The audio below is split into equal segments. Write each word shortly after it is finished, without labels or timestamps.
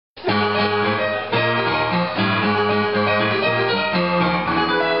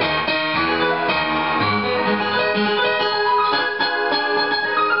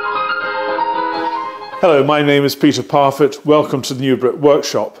Hello, my name is Peter Parfitt. Welcome to the new Brit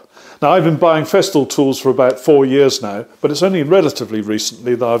workshop. Now, I've been buying Festool tools for about 4 years now, but it's only relatively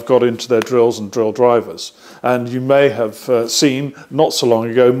recently that I've got into their drills and drill drivers. And you may have seen, not so long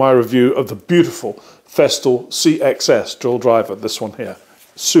ago, my review of the beautiful Festool CXS drill driver, this one here.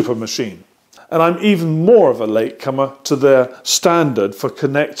 Super machine. And I'm even more of a latecomer to their standard for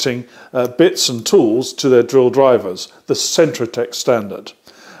connecting bits and tools to their drill drivers, the Centrotec standard.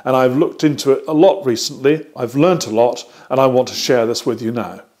 And I've looked into it a lot recently, I've learnt a lot, and I want to share this with you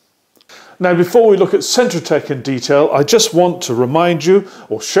now. Now, before we look at Centrotec in detail, I just want to remind you,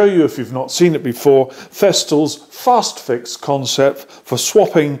 or show you if you've not seen it before, Festool's fast fix concept for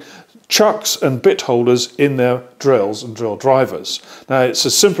swapping chucks and bit holders in their drills and drill drivers. Now, it's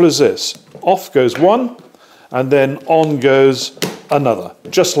as simple as this. Off goes one, and then on goes another,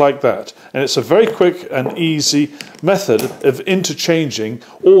 just like that. And it's a very quick and easy method of interchanging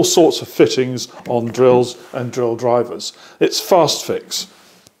all sorts of fittings on drills and drill drivers. It's fast fix.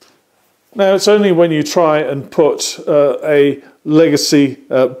 Now, it's only when you try and put a legacy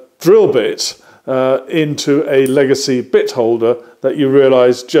drill bit into a legacy bit holder that you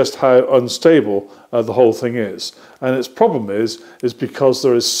realise just how unstable the whole thing is. And its problem is because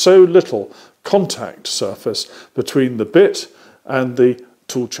there is so little contact surface between the bit and the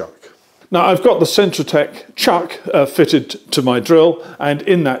tool chuck. Now, I've got the Centrotec chuck fitted to my drill, and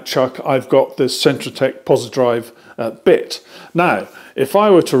in that chuck I've got this Centrotec Posidrive bit. Now, if I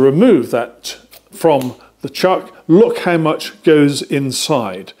were to remove that from the chuck, look how much goes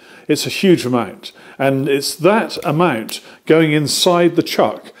inside. It's a huge amount, and it's that amount going inside the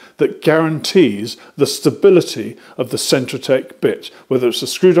chuck that guarantees the stability of the Centrotec bit, whether it's a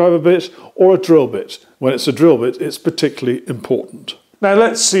screwdriver bit or a drill bit. When it's a drill bit, it's particularly important. Now,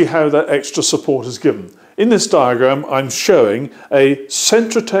 let's see how that extra support is given. In this diagram, I'm showing a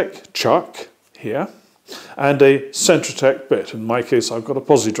Centrotec chuck here and a Centrotec bit. In my case, I've got a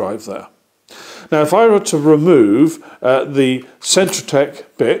Posidrive there. Now, if I were to remove the Centrotec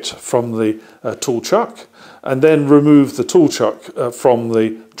bit from the tool chuck and then remove the tool chuck from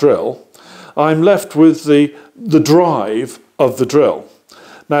the drill, I'm left with the drive of the drill.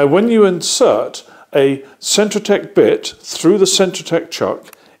 Now, when you insert a Centrotec bit through the Centrotec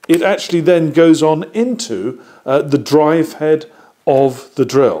chuck, it actually then goes on into the drive head of the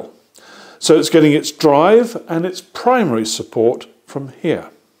drill. So it's getting its drive and its primary support from here.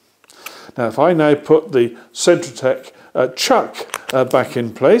 Now, if I now put the Centrotec chuck back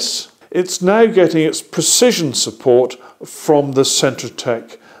in place, it's now getting its precision support from the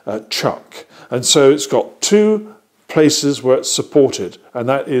Centrotec chuck. And so it's got two places where it's supported, and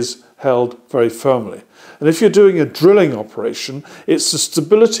that is held very firmly. And if you're doing a drilling operation, it's the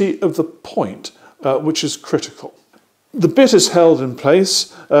stability of the point which is critical. The bit is held in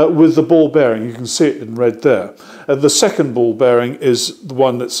place with the ball bearing. You can see it in red there. The second ball bearing is the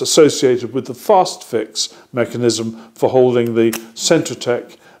one that's associated with the fast fix mechanism for holding the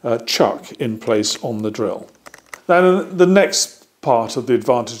Centrotec chuck in place on the drill. Now, the next part of the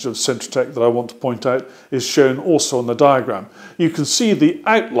advantage of Centrotec that I want to point out is shown also on the diagram. You can see the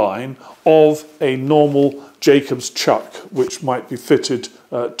outline of a normal Jacobs chuck which might be fitted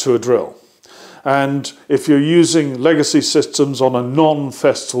to a drill. And if you're using legacy systems on a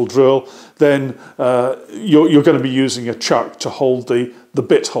non-Festool drill, then you're going to be using a chuck to hold the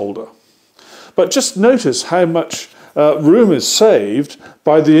bit holder. But just notice how much room is saved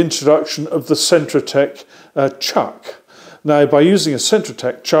by the introduction of the Centrotec chuck. Now, by using a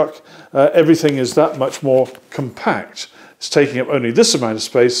Centrotec chuck, everything is that much more compact. It's taking up only this amount of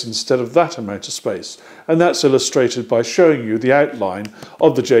space instead of that amount of space. And that's illustrated by showing you the outline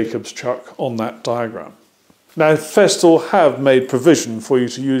of the Jacobs chuck on that diagram. Now, Festool have made provision for you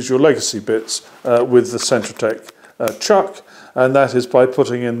to use your legacy bits with the Centrotec chuck, and that is by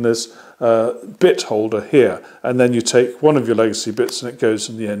putting in this bit holder here. And then you take one of your legacy bits and it goes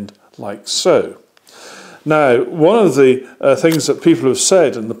in the end like so. Now, one of the things that people have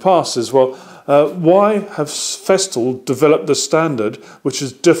said in the past is, well, why have Festool developed the standard which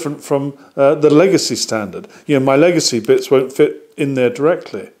is different from the legacy standard? You know, my legacy bits won't fit in there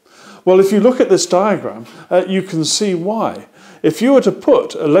directly. Well, if you look at this diagram, you can see why. If you were to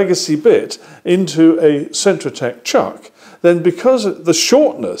put a legacy bit into a Centrotec chuck, then because of the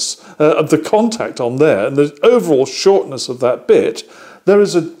shortness of the contact on there and the overall shortness of that bit, there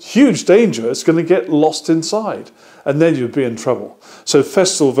is a huge danger it's going to get lost inside, and then you'd be in trouble. So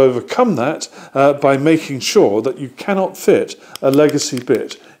Festool have overcome that by making sure that you cannot fit a legacy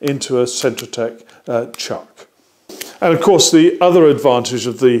bit into a Centrotec chuck. And of course, the other advantage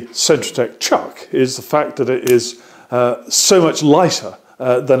of the Centrotec chuck is the fact that it is so much lighter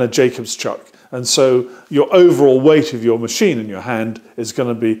than a Jacobs chuck. and so your overall weight of your machine in your hand is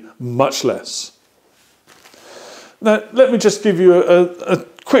going to be much less. Now, let me just give you a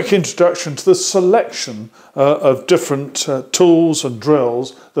quick introduction to the selection of different tools and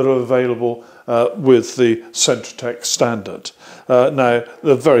drills that are available with the Centrotec standard. Now,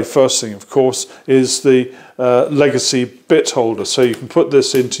 the very first thing, of course, is the legacy bit holder. So you can put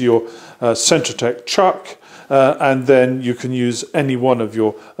this into your Centrotec chuck, and then you can use any one of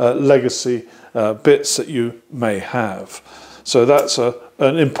your legacy bits that you may have. So that's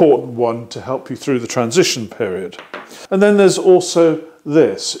an important one to help you through the transition period. And then there's also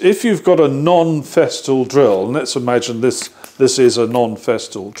this. If you've got a non-Festool drill, and let's imagine this is a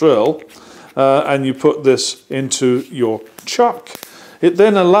non-Festool drill, and you put this into your chuck, it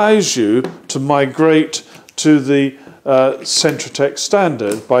then allows you to migrate to the Centrotec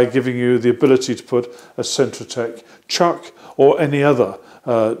standard by giving you the ability to put a Centrotec chuck or any other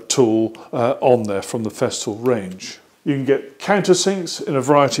tool on there from the Festool range. You can get countersinks in a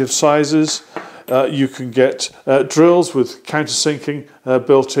variety of sizes. You can get drills with countersinking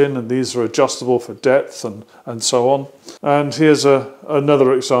built in, and these are adjustable for depth and so on. And here's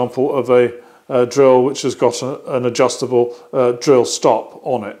another example of a drill which has got an adjustable drill stop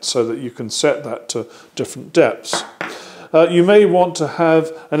on it, so that you can set that to different depths. You may want to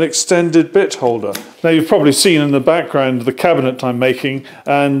have an extended bit holder. Now, you've probably seen in the background the cabinet I'm making,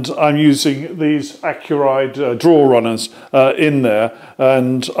 and I'm using these Accuride draw runners in there,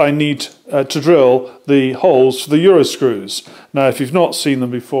 and I need to drill the holes for the Euro screws. Now, if you've not seen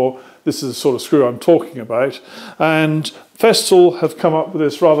them before, this is the sort of screw I'm talking about, and Festool have come up with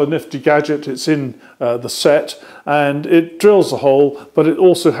this rather nifty gadget. It's in the set, and it drills the hole, but it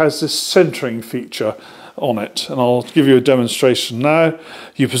also has this centering feature on it, and I'll give you a demonstration now.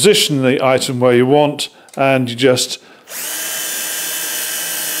 You position the item where you want, and you just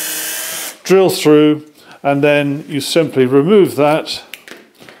drill through, and then you simply remove that,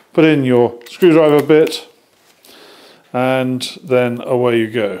 put in your screwdriver bit, and then away you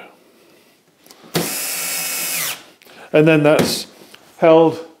go. And then that's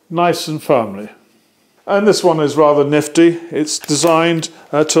held nice and firmly. And this one is rather nifty. It's designed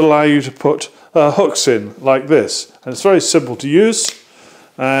to allow you to put hooks in like this, and it's very simple to use,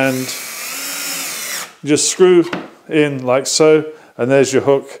 and you just screw in like so, and there's your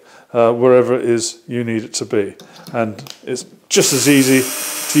hook wherever it is you need it to be. And it's just as easy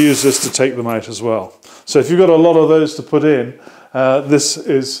to use this to take them out as well. So if you've got a lot of those to put in, this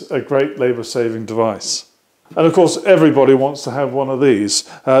is a great labour-saving device. And of course, everybody wants to have one of these.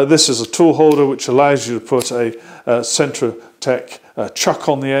 This is a tool holder which allows you to put a Centrotec chuck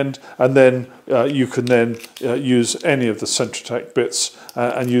on the end, and then you can then use any of the Centrotec bits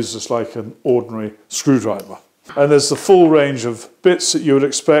and use this like an ordinary screwdriver. And there's the full range of bits that you would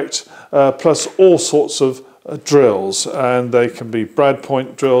expect, plus all sorts of drills, and they can be brad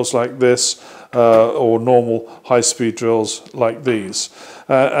point drills like this, or normal high-speed drills like these.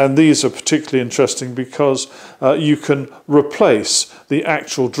 And these are particularly interesting because you can replace the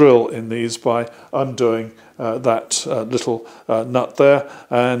actual drill in these by undoing that little nut there,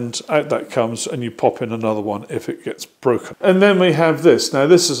 and out that comes, and you pop in another one if it gets broken. And then we have this. Now,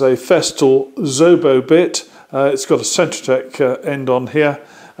 this is a Festool Zobo Bit. It's got a Centrotec end on here,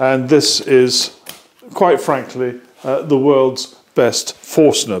 and this is, quite frankly, the world's best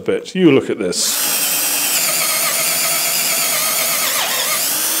Forstner bit. You look at this.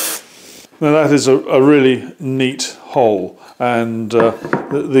 Now, that is a really neat hole, and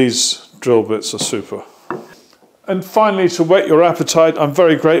these drill bits are super. And finally, to whet your appetite, I'm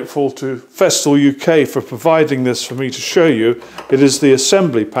very grateful to Festool UK for providing this for me to show you. It is the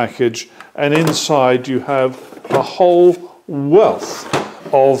assembly package, and inside you have a whole wealth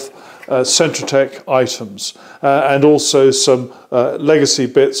of Centrotec items, and also some legacy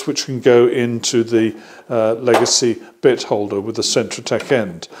bits which can go into the legacy bit holder with the Centrotec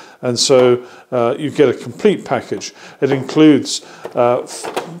end. And so you get a complete package. It includes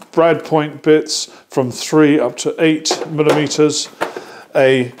brad point bits from 3 up to 8 millimeters,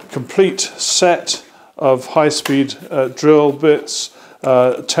 a complete set of high-speed drill bits,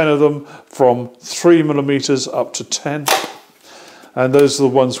 10 of them from 3 millimeters up to 10. And those are the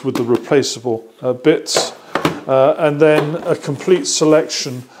ones with the replaceable bits, and then a complete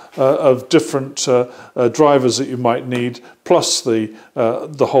selection of different drivers that you might need, plus the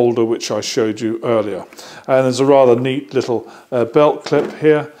holder which I showed you earlier. And there's a rather neat little belt clip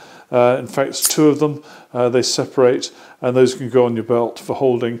here. In fact, it's 2 of them. They separate, and those can go on your belt for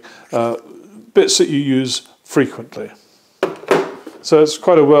holding bits that you use frequently. So it's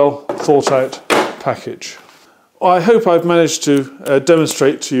quite a well thought out package. I hope I've managed to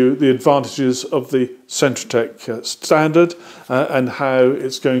demonstrate to you the advantages of the Centrotec standard and how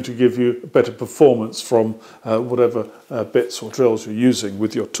it's going to give you better performance from whatever bits or drills you're using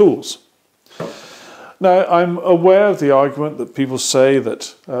with your tools. Now, I'm aware of the argument that people say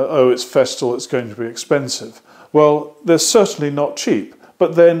that, oh, it's Festool, it's going to be expensive. Well, they're certainly not cheap,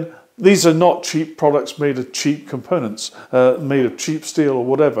 but then these are not cheap products made of cheap components, made of cheap steel or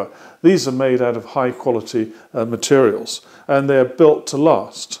whatever. These are made out of high quality materials and they're built to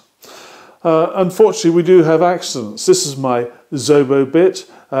last. Unfortunately, we do have accidents. This is my Zobo Bit,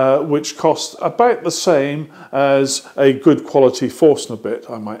 which costs about the same as a good quality Forstner bit,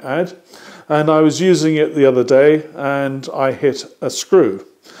 I might add. And I was using it the other day and I hit a screw.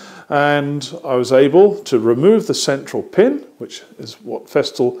 And I was able to remove the central pin, which is what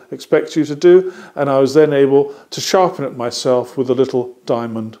Festool expects you to do, and I was then able to sharpen it myself with a little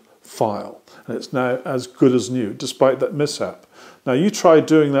diamond file. And it's now as good as new, despite that mishap. Now you try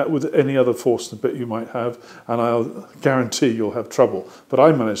doing that with any other Forstner bit you might have, and I'll guarantee you'll have trouble. But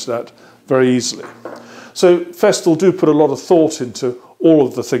I managed that very easily. So Festool do put a lot of thought into all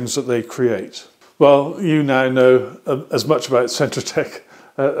of the things that they create. Well, you now know as much about Centrotec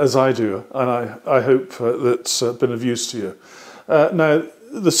as I do, and I hope that's been of use to you. Now,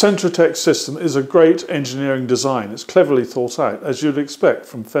 the Centrotec system is a great engineering design. It's cleverly thought out, as you'd expect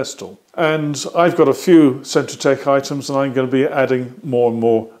from Festool. And I've got a few Centrotec items, and I'm going to be adding more and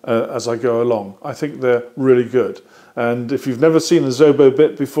more as I go along. I think they're really good. And if you've never seen a Zobo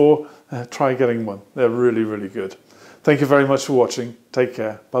Bit before, try getting one. They're really, really good. Thank you very much for watching. Take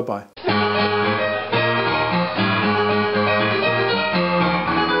care. Bye-bye.